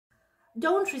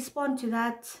don't respond to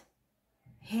that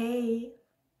 "Hey,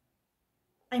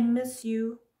 I miss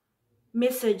you"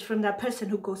 message from that person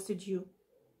who ghosted you.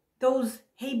 Those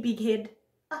 "Hey, big head,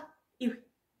 iwe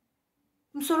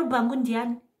msoro bangu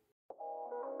ndiani."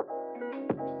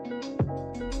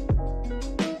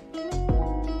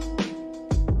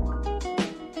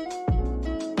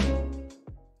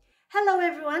 Hello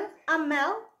everyone, I'm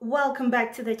Mel. Welcome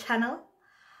back to the channel.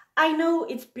 I know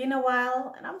it's been a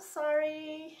while and I'm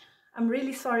sorry. I'm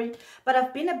really sorry, but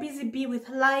I've been a busy bee with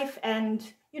life and,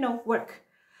 work.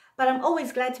 But I'm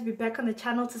always glad to be back on the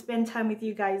channel to spend time with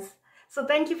you guys. So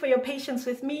thank you for your patience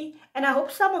with me, and I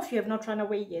hope some of you have not run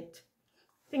away yet.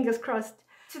 Fingers crossed.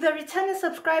 To the returning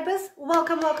subscribers,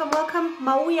 welcome, welcome, welcome.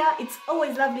 Mauya, it's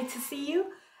always lovely to see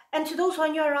you. And to those who are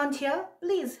new around here,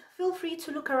 please feel free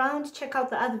to look around, check out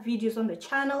the other videos on the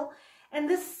channel.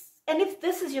 And if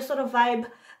this is your sort of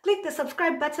vibe, click the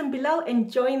subscribe button below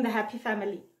and join the happy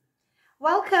family.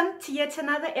 Welcome to yet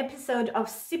another episode of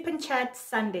Sip and Chat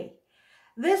Sunday.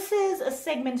 This is a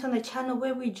segment on the channel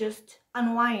where we just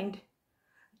unwind,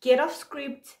 get off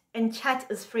script, and chat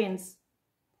as friends,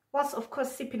 whilst of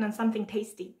course sipping on something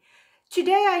tasty.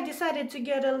 Today I decided to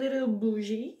get a little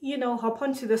bougie, hop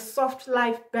onto the soft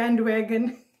life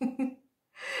bandwagon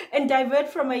and divert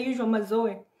from my usual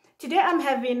mazoe. Today I'm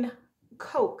having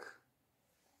Coke.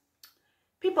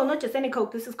 People, not just any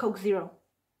Coke, this is Coke Zero.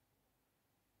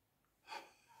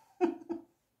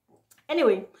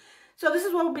 Anyway, so this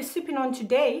is what we'll be sipping on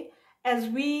today as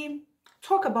we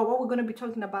talk about what we're going to be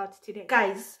talking about today.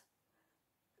 Guys,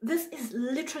 this is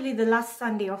literally the last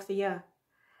Sunday of the year.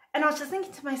 And I was just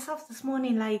thinking to myself this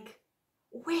morning, like,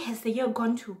 where has the year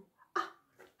gone to?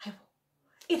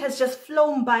 It has just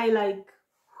flown by like...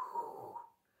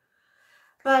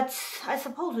 But I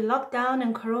suppose with lockdown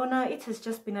and Corona, it has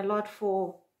just been a lot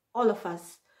for all of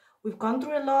us. We've gone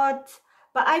through a lot,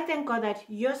 but I thank God that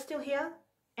you're still here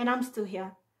and I'm still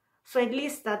here. So at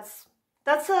least that's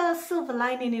a silver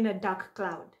lining in a dark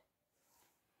cloud.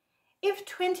 If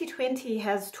 2020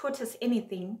 has taught us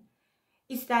anything,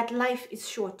 it's that life is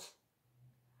short.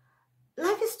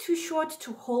 Life is too short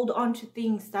to hold on to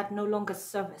things that no longer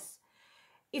serve us.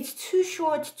 It's too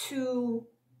short to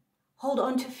hold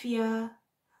on to fear,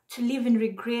 to live in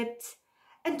regret,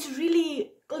 and to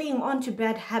really cling on to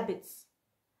bad habits.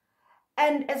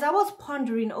 And as I was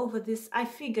pondering over this, I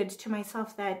figured to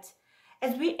myself that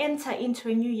as we enter into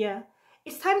a new year,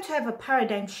 it's time to have a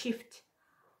paradigm shift.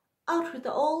 Out with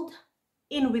the old,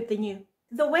 in with the new.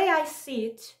 The way I see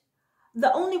it,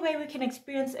 the only way we can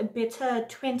experience a better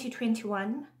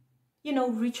 2021,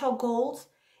 reach our goals,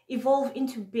 evolve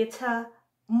into better,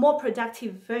 more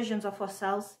productive versions of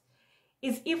ourselves,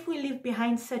 is if we leave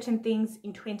behind certain things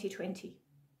in 2020.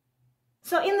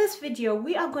 So in this video,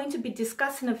 we are going to be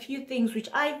discussing a few things which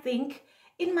I think,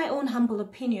 in my own humble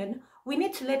opinion, we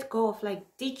need to let go of, like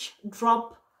ditch,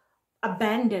 drop,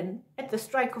 abandon at the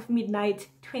strike of midnight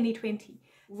 2020.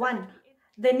 1.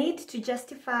 The need to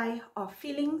justify our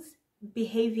feelings,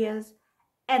 behaviors,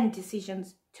 and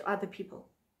decisions to other people.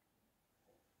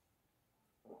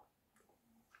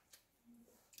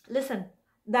 Listen,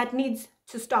 that needs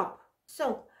to stop.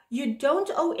 So, you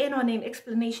don't owe anyone an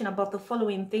explanation about the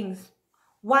following things.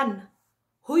 1.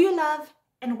 Who you love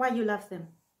and why you love them.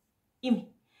 Imi.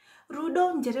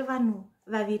 Rudo njerevanu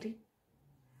vaviri.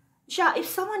 Sha, if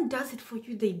someone does it for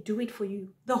you, they do it for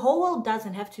you. The whole world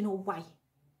doesn't have to know why.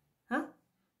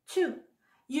 2.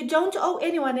 You don't owe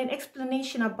anyone an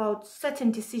explanation about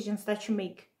certain decisions that you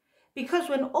make. Because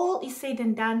when all is said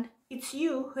and done, it's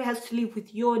you who has to live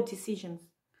with your decisions.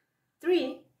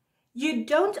 3. You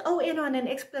don't owe anyone an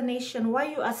explanation why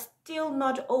you are still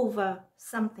not over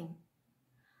something.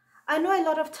 I know a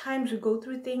lot of times we go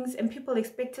through things and people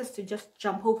expect us to just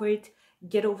jump over it,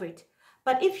 get over it.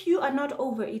 But if you are not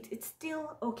over it, it's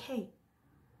still okay.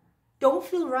 Don't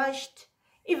feel rushed,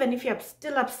 even if you're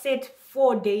still upset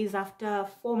 4 days after,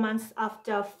 4 months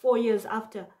after, 4 years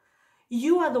after.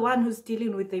 You are the one who's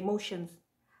dealing with the emotions.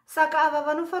 Saka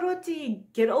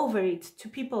avavanfaroti, get over it to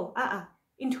people.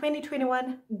 In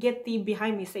 2021, get thee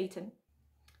behind me, Satan.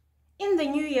 In the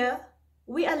new year,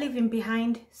 we are leaving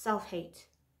behind self-hate.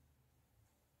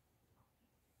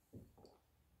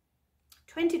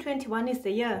 2021 is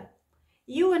the year.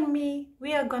 You and me,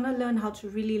 we are gonna learn how to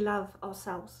really love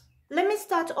ourselves. Let me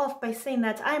start off by saying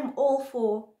that I'm all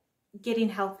for getting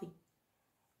healthy.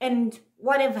 And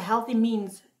whatever healthy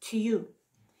means to you.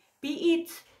 Be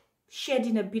it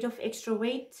shedding a bit of extra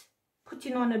weight,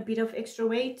 putting on a bit of extra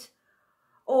weight,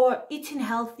 or eating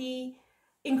healthy,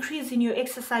 increasing your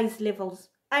exercise levels.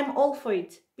 I'm all for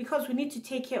it because we need to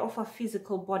take care of our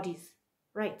physical bodies,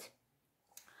 right?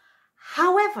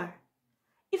 However,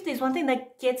 if there's one thing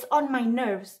that gets on my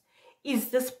nerves, is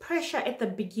this pressure at the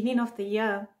beginning of the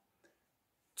year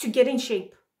to get in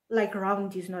shape. Like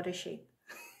round is not a shape.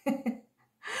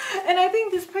 And I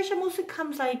think this pressure mostly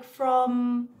comes like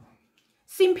from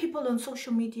seeing people on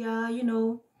social media, you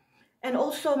know, and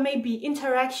also maybe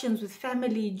interactions with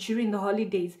family during the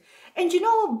holidays. And you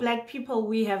know, Black people,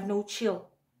 we have no chill.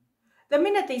 The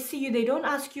minute they see you, they don't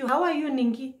ask you, how are you,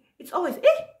 Ningi? It's always,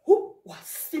 who was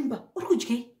Simba?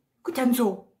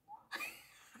 Kutanzo.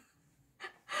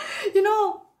 You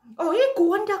know,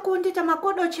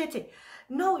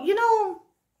 no, you know,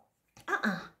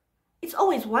 it's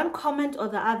always one comment or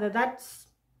the other. That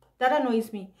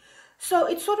annoys me. So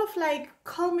it sort of like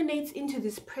culminates into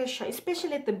this pressure,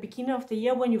 especially at the beginning of the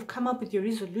year when you've come up with your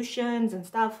resolutions and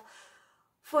stuff,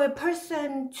 for a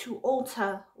person to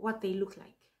alter what they look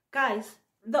like. Guys,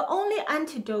 the only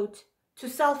antidote to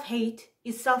self-hate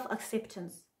is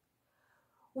self-acceptance.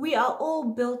 We are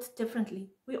all built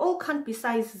differently. We all can't be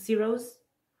size zeros.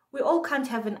 We all can't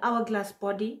have an hourglass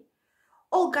body.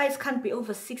 All guys can't be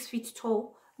over 6 feet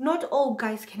tall. Not all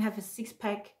guys can have a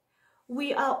six-pack.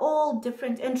 We are all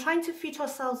different, and trying to fit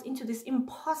ourselves into this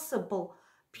impossible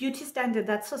beauty standard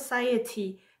that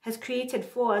society has created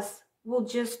for us will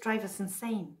just drive us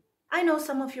insane. I know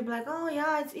some of you are like, oh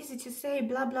yeah, it's easy to say,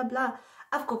 blah, blah, blah.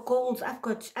 I've got goals, I've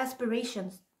got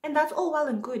aspirations, and that's all well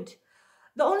and good.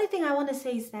 The only thing I want to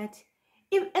say is that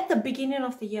if at the beginning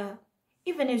of the year,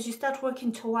 even as you start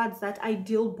working towards that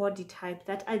ideal body type,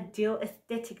 that ideal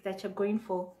aesthetic that you're going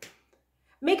for,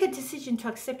 make a decision to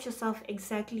accept yourself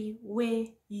exactly where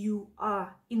you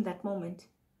are in that moment.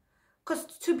 Because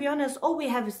to be honest, all we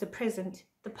have is the present.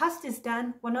 The past is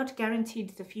done. We're not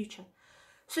guaranteed the future.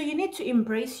 So you need to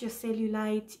embrace your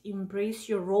cellulite, embrace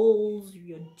your rolls,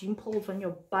 your dimples on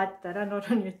your butt that are not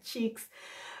on your cheeks.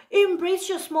 Embrace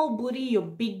your small booty, your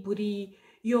big booty,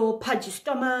 your pudgy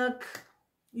stomach,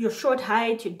 your short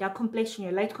height, your dark complexion,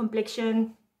 your light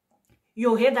complexion,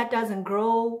 your hair that doesn't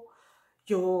grow,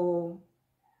 your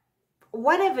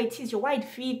whatever it is, your wide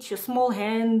feet, your small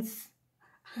hands.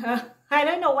 I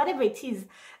don't know, whatever it is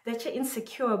that you're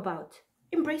insecure about.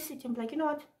 Embrace it and be like, you know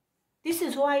what? This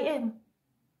is who I am.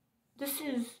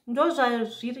 Those are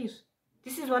series.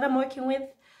 This is what I'm working with.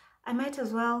 I might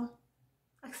as well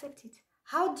accept it.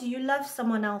 How do you love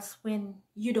someone else when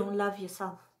you don't love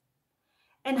yourself?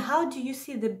 And how do you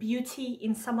see the beauty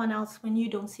in someone else when you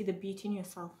don't see the beauty in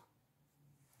yourself?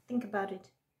 Think about it.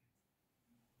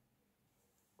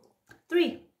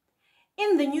 3,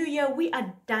 in the new year, we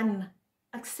are done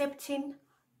accepting,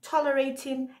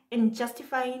 tolerating, and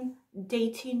justifying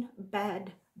dating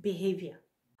bad behavior.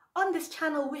 On this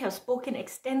channel, we have spoken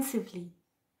extensively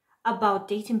about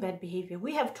dating bad behavior.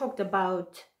 We have talked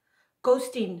about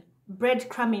ghosting,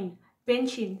 breadcrumbing,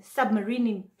 benching,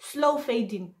 submarining, slow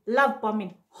fading, love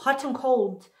bombing, hot and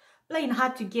cold, playing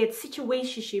hard to get,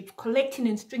 situationships, collecting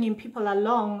and stringing people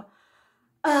along.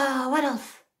 What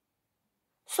else?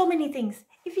 So many things.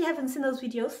 If you haven't seen those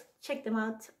videos, check them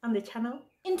out on the channel.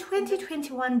 In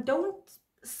 2021, don't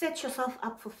set yourself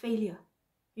up for failure,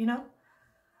 you know?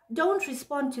 Don't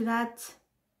respond to that,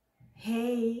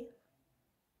 hey,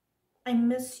 I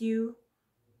miss you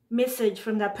message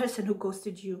from that person who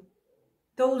ghosted you.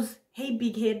 Those, hey,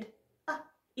 big head, I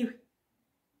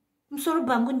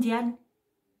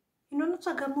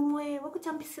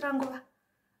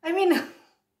mean,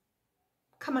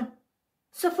 come on.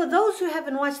 So for those who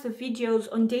haven't watched the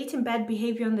videos on dating bad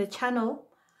behavior on the channel,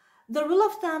 the rule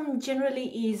of thumb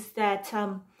generally is that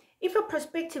if a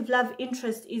prospective love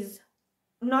interest is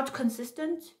not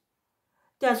consistent,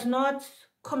 does not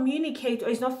communicate or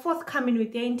is not forthcoming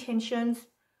with their intentions,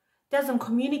 doesn't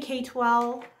communicate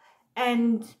well,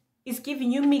 and is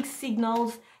giving you mixed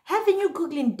signals, having you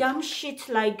googling dumb shit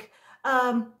like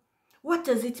what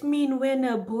does it mean when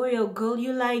a boy or girl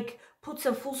you like puts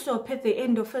a full stop at the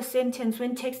end of a sentence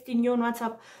when texting you on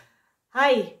WhatsApp?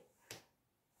 Hi,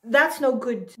 that's no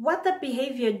good. What that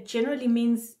behavior generally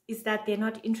means is that they're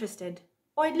not interested,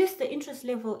 or at least the interest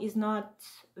level is not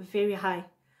very high.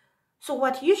 So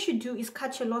what you should do is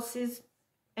cut your losses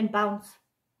and bounce.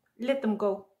 Let them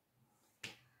go.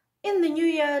 In the new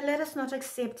year, let us not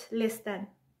accept less than.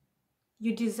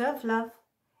 You deserve love,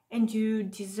 and you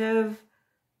deserve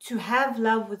to have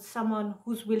love with someone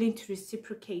who's willing to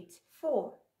reciprocate.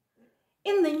 4,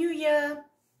 in the new year,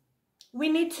 we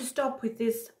need to stop with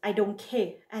this I don't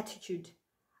care attitude.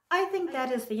 I think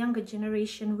that as the younger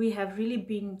generation, we have really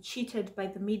been cheated by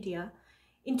the media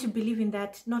into believing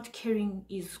that not caring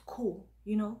is cool,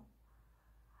 you know.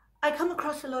 I come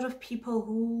across a lot of people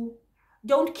who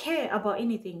don't care about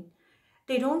anything.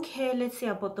 They don't care, let's say,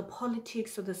 about the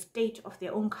politics or the state of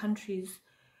their own countries.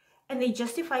 And they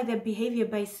justify their behavior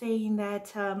by saying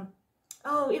that,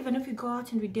 oh, even if we go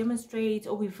out and we demonstrate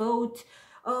or we vote,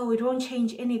 oh, it won't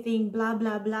change anything, blah,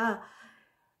 blah, blah.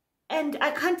 And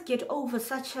I can't get over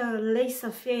such a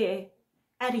laissez-faire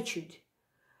attitude.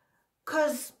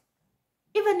 Because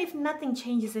even if nothing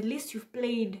changes, at least you've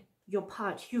played your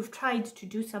part. You've tried to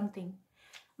do something.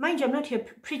 Mind you, I'm not here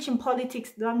preaching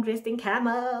politics, don't rest in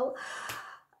camel.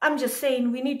 I'm just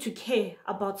saying we need to care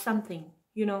about something,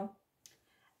 you know.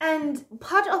 And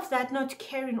part of that not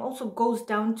caring also goes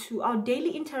down to our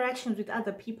daily interactions with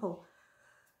other people.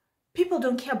 People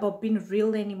don't care about being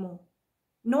real anymore.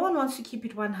 No one wants to keep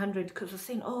it 100 because we're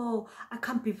saying, oh, I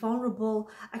can't be vulnerable.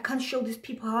 I can't show these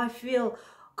people how I feel.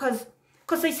 Because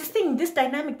there's this thing, this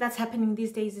dynamic that's happening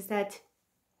these days is that,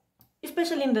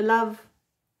 especially in love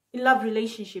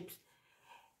relationships,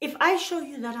 if I show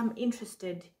you that I'm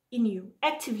interested in you,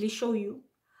 actively show you,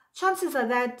 chances are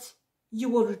that you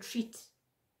will retreat.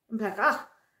 I'm like,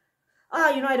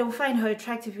 you know, I don't find her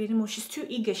attractive anymore. She's too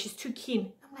eager. She's too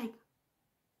keen. I'm like,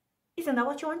 isn't that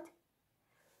what you want?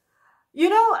 You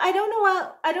know, I don't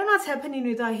know what's happening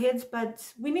with our heads,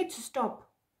 but we need to stop.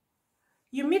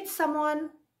 You meet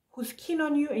someone who's keen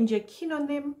on you and you're keen on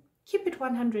them, keep it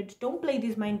 100. Don't play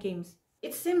these mind games.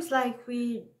 It seems like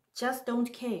we just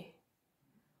don't care.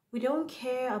 We don't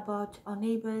care about our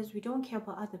neighbors. We don't care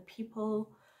about other people.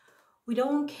 We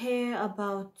don't care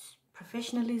about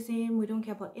professionalism. We don't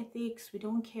care about ethics. We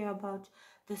don't care about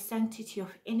the sanctity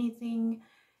of anything.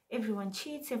 Everyone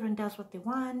cheats. Everyone does what they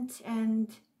want. And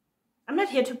I'm not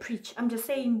here to preach. I'm just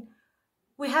saying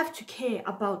we have to care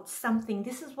about something.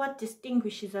 This is what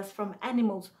distinguishes us from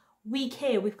animals. We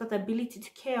care. We've got the ability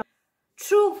to care.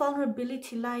 True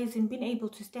vulnerability lies in being able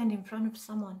to stand in front of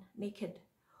someone naked,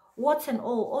 warts and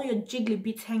all your jiggly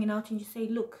bits hanging out, and you say,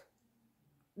 look,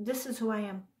 this is who I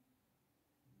am.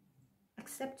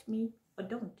 Accept me or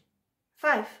don't.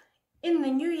 5, in the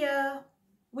new year,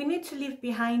 we need to leave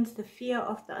behind the fear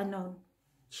of the unknown.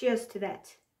 Cheers to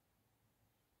that.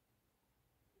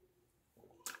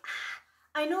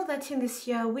 I know that in this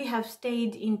year, we have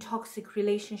stayed in toxic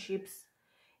relationships,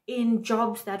 in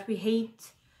jobs that we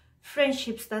hate,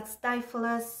 friendships that stifle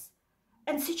us,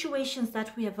 and situations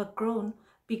that we have outgrown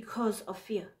because of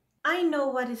fear. I know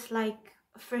what it's like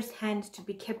firsthand to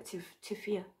be captive to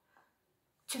fear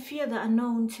the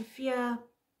unknown, to fear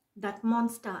that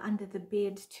monster under the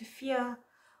bed, to fear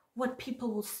what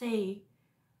people will say,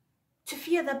 to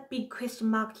fear that big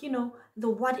question mark, you know, the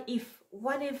what if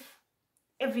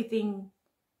everything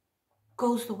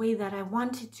goes the way that I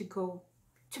want it to go,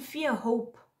 to fear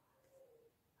hope.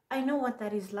 I know what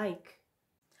that is like.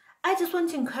 I just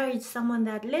want to encourage someone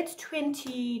that let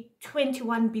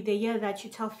 2021 be the year that you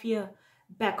tell fear,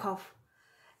 back off.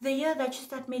 The year that you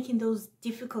start making those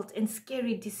difficult and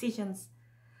scary decisions.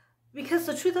 Because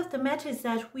the truth of the matter is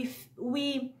that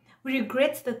we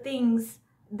regret the things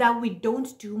that we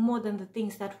don't do more than the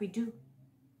things that we do.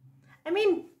 I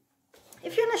mean,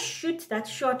 if you want to shoot that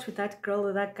shot with that girl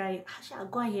or that guy,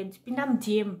 go ahead, pinam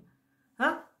DM.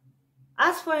 Huh?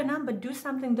 Ask for a number, do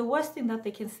something. The worst thing that they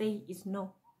can say is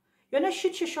no. You want to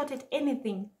shoot your shot at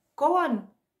anything, go on.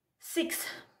 6,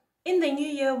 in the new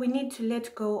year, we need to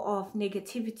let go of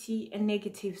negativity and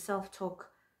negative self-talk.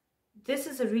 This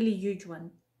is a really huge one,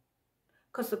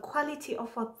 because the quality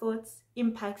of our thoughts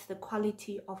impacts the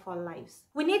quality of our lives.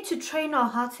 We need to train our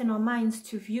hearts and our minds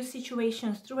to view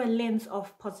situations through a lens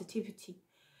of positivity.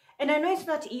 And I know it's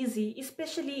not easy,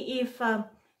 especially if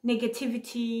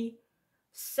negativity,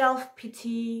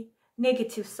 self-pity,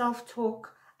 negative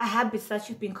self-talk are habits that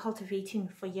you've been cultivating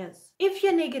for years. If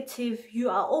you're negative, you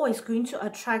are always going to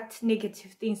attract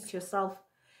negative things to yourself.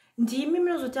 But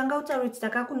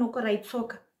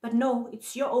no,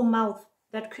 it's your own mouth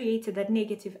that created that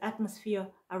negative atmosphere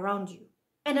around you.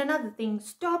 And another thing,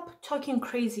 stop talking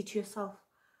crazy to yourself.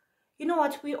 You know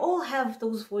what? We all have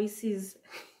those voices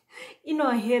in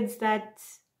our heads that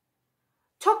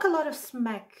talk a lot of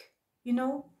smack, you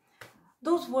know?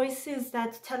 Those voices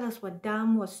that tell us we're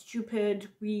dumb, we're stupid,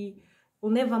 we will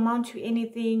never amount to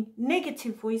anything.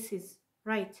 Negative voices,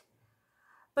 right?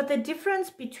 But the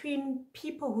difference between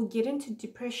people who get into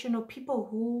depression or people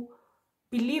who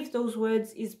believe those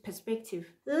words is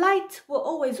perspective. Light will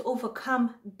always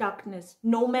overcome darkness,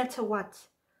 no matter what.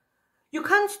 You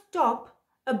can't stop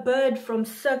a bird from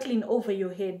circling over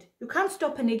your head. You can't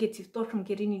stop a negative thought from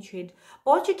getting into your head.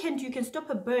 But what you can do, you can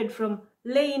stop a bird from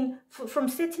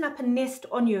setting up a nest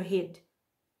on your head.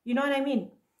 You know what I mean?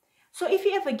 So if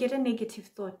you ever get a negative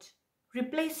thought,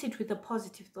 replace it with a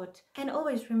positive thought. And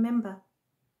always remember,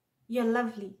 you're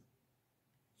lovely,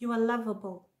 you are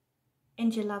lovable,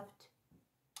 and you're loved.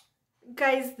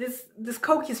 Guys, this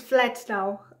Coke is flat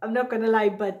now. I'm not gonna lie,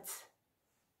 but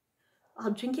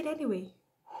I'll drink it anyway.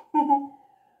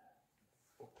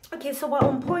 Okay, so we're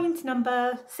on point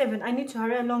number 7. I need to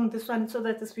hurry along this one so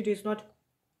that this video is not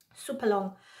super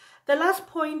long. The last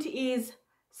point is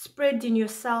spreading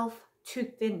yourself too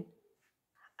thin.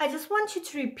 I just want you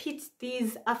to repeat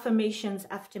these affirmations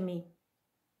after me.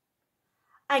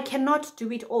 I cannot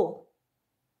do it all.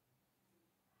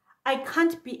 I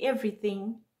can't be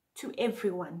everything to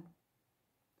everyone.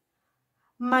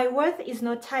 My worth is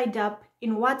not tied up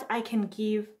in what I can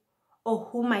give or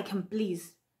whom I can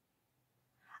please.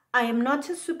 I am not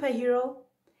a superhero.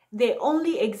 They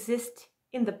only exist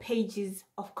in the pages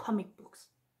of comic books.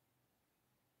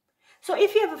 So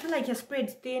if you ever feel like you're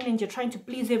spread thin and you're trying to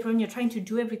please everyone, you're trying to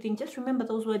do everything, just remember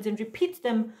those words and repeat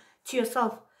them to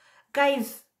yourself.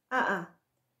 Guys,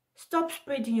 stop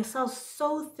spreading yourself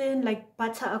so thin like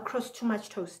butter across too much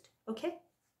toast, okay?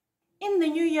 In the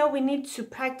new year, we need to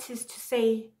practice to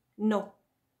say no,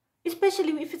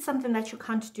 especially if it's something that you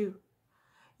can't do.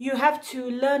 You have to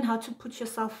learn how to put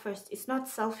yourself first. It's not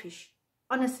selfish,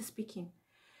 honestly speaking.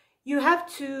 You have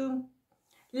to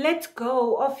let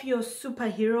go of your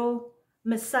superhero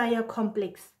messiah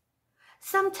complex.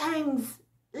 Sometimes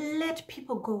let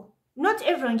people go. Not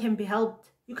everyone can be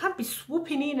helped. You can't be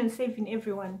swooping in and saving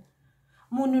everyone.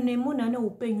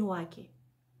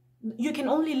 You can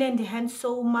only lend a hand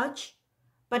so much,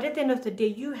 but at the end of the day,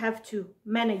 you have to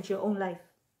manage your own life.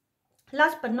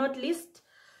 Last but not least,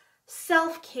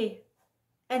 self-care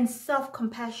and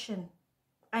self-compassion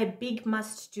are a big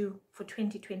must-do for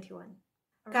 2021.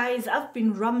 Guys, I've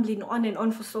been rambling on and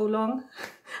on for so long.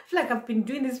 I feel like I've been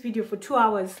doing this video for 2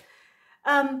 hours.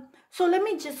 So let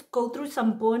me just go through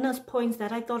some bonus points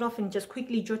that I thought of and just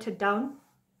quickly jotted down.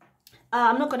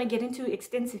 I'm not going to get into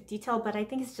extensive detail, but I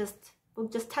think we'll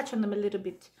just touch on them a little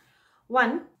bit.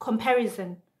 1,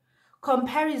 comparison.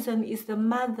 Comparison is the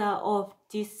mother of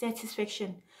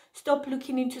dissatisfaction. Stop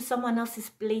looking into someone else's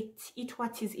plate. Eat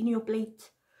what is in your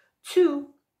plate. 2,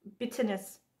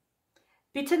 bitterness.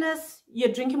 Bitterness,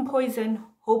 you're drinking poison,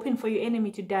 hoping for your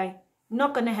enemy to die.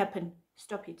 Not gonna happen.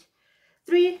 Stop it.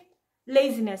 3,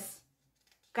 laziness.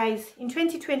 Guys, in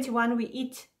 2021, we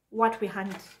eat what we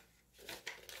hunt.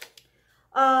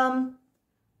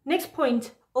 Next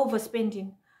point,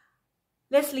 overspending.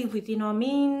 Let's live within our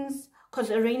means, because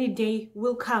a rainy day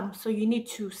will come, so you need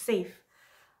to save.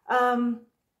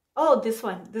 Oh, this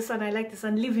one, I like this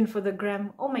one, living for the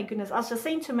gram. Oh my goodness, I was just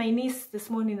saying to my niece this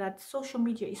morning that social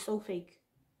media is so fake.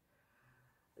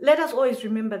 Let us always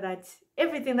remember that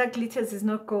everything that glitters is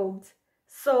not gold.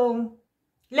 So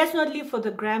let's not live for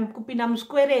the gram,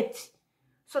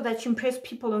 so that you impress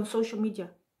people on social media.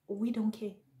 We don't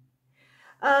care.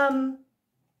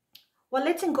 We're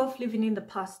letting go of living in the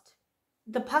past.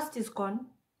 The past is gone.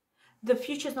 The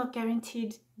future is not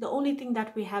guaranteed. The only thing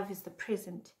that we have is the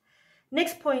present.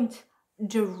 Next point,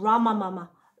 drama, mama.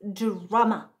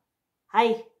 Drama.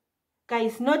 Hi,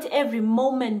 guys, not every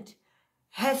moment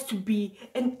has to be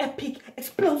an epic,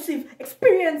 explosive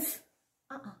experience.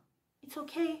 It's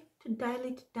okay to dial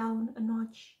it down a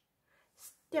notch.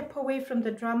 Step away from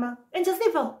the drama and just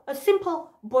live a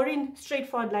simple, boring,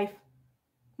 straightforward life.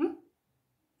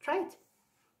 Try it.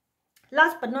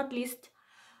 Last but not least,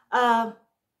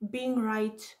 being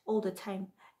right all the time.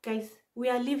 Guys, we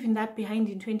are leaving that behind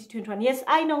in 2021. Yes,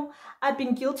 I know, I've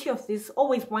been guilty of this,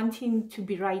 always wanting to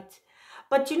be right.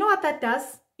 But you know what that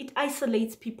does? It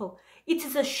isolates people. It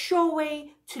is a sure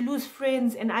way to lose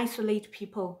friends and isolate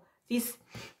people. This,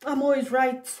 I'm always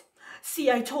right. See,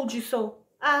 I told you so.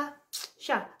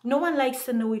 Sure, no one likes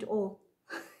to know it all.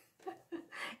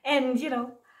 And, you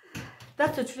know,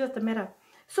 that's the truth of the matter.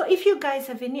 So if you guys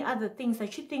have any other things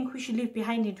that you think we should leave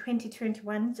behind in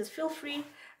 2021, just feel free,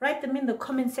 write them in the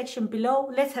comment section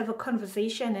below. Let's have a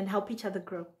conversation and help each other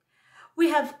grow. We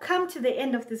have come to the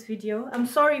end of this video. I'm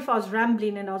sorry if I was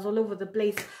rambling and I was all over the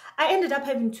place. I ended up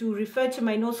having to refer to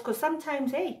my notes because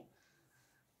sometimes, hey,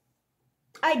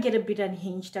 I get a bit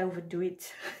unhinged. I overdo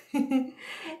it.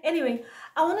 Anyway,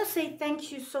 I want to say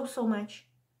thank you so much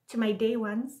to my day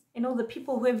ones and all the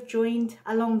people who have joined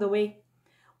along the way.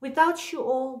 Without you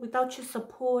all, without your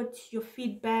support, your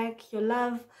feedback, your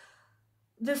love,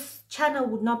 this channel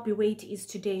would not be where it is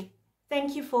today.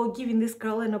 Thank you for giving this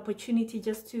girl an opportunity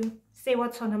just to say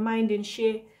what's on her mind and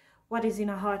share what is in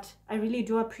her heart. I really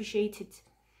do appreciate it.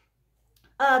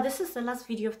 This is the last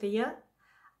video of the year.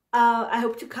 I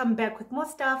hope to come back with more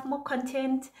stuff, more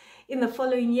content in the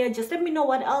following year. Just let me know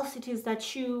what else it is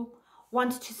that you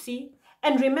want to see.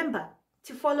 And remember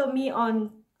to follow me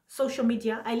on social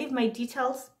media. I leave my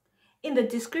details in the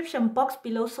description box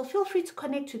below, so feel free to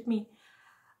connect with me.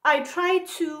 I try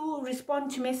to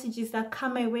respond to messages that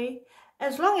come my way.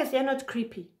 As long as they're not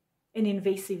creepy and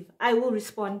invasive, I will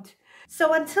respond.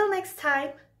 So until next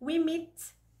time we meet,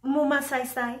 muma sai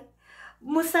sai,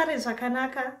 musare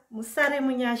zvakanaka, musare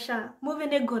munyasha, muve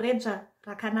negoreja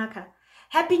rakanaka.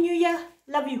 Happy New Year.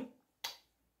 Love you.